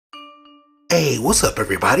Hey, what's up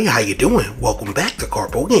everybody? How you doing? Welcome back to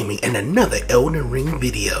Karpo Gaming and another Elden Ring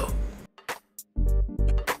video.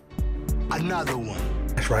 Another one.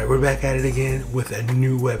 That's right, we're back at it again with a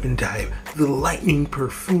new weapon type, the Lightning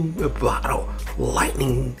Perfume Bottle.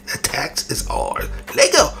 Lightning attacks is ours.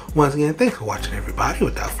 Let's go! Once again, thanks for watching everybody.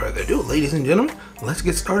 Without further ado, ladies and gentlemen, let's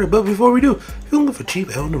get started. But before we do, if you're looking for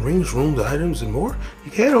cheap Elden Rings, rooms, items, and more,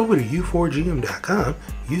 you can head over to u4gm.com,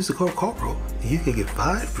 use the code Karpo, and you can get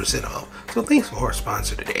 5% off. So thanks for our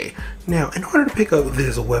sponsor today. Now, in order to pick up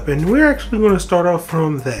this weapon, we're actually going to start off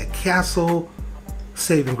from that castle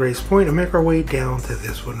saving grace point and make our way down to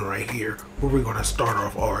this one right here, where we're going to start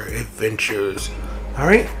off our adventures.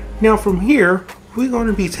 Alright, now from here, we're going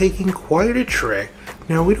to be taking quite a trek.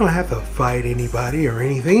 Now, we don't have to fight anybody or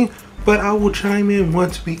anything, but I will chime in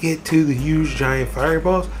once we get to the huge giant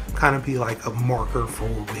fireballs, kind of be like a marker for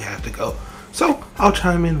where we have to go. So, I'll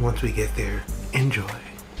chime in once we get there. Enjoy.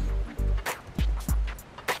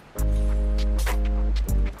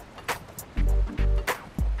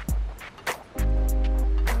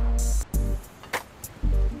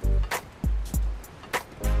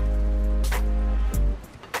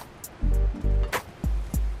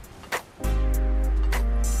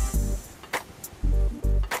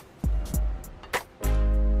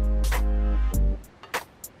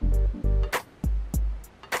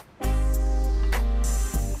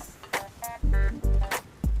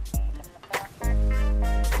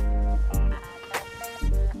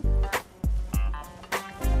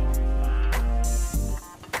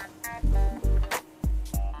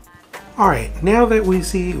 Alright, now that we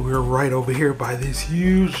see we're right over here by this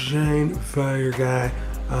huge giant fire guy,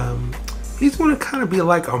 he's going to kind of be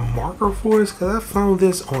like a marker for us because I found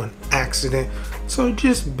this on accident. So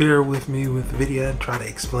just bear with me with the video and try to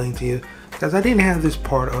explain to you, because I didn't have this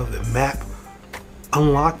part of the map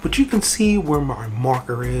unlocked, but you can see where my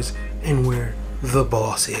marker is and where the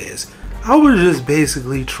boss is. I was just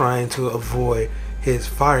basically trying to avoid his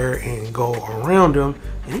fire and go around him,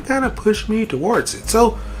 and he kind of pushed me towards it.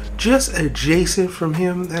 So just adjacent from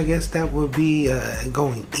him, I guess that would be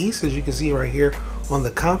going east, as you can see right here on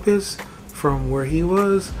the compass from where he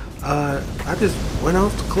was. I just went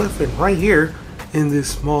off the cliff, and right here in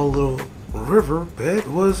this small little river bed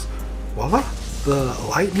was, voila, the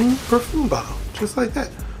Lightning Perfume Bottle, just like that.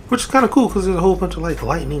 Which is kind of cool because there's a whole bunch of like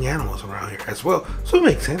lightning animals around here as well, so it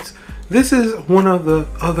makes sense. This is one of the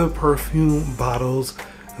other perfume bottles.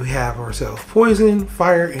 We have ourselves poison,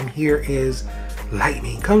 fire, and here is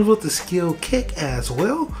lightning. Comes with the skill kick as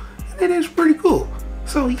well, and it is pretty cool.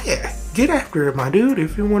 So yeah, get after it, my dude.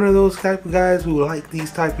 If you're one of those type of guys who like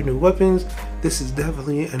these type of new weapons, this is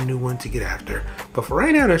definitely a new one to get after. But for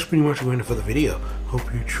right now, that's pretty much going for the video.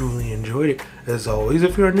 Hope you truly enjoyed it. As always,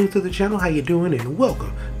 if you're new to the channel, how you doing, and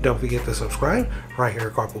welcome. Don't forget to subscribe. Right here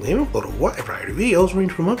at Karpo Gaming, upload a wide variety of videos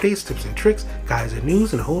range from updates, tips and tricks, guides and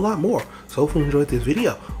news, and a whole lot more. So hopefully you enjoyed this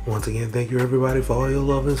video. Once again, thank you everybody for all your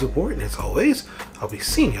love and support, and as always, I'll be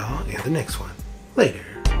seeing y'all in the next one. Later.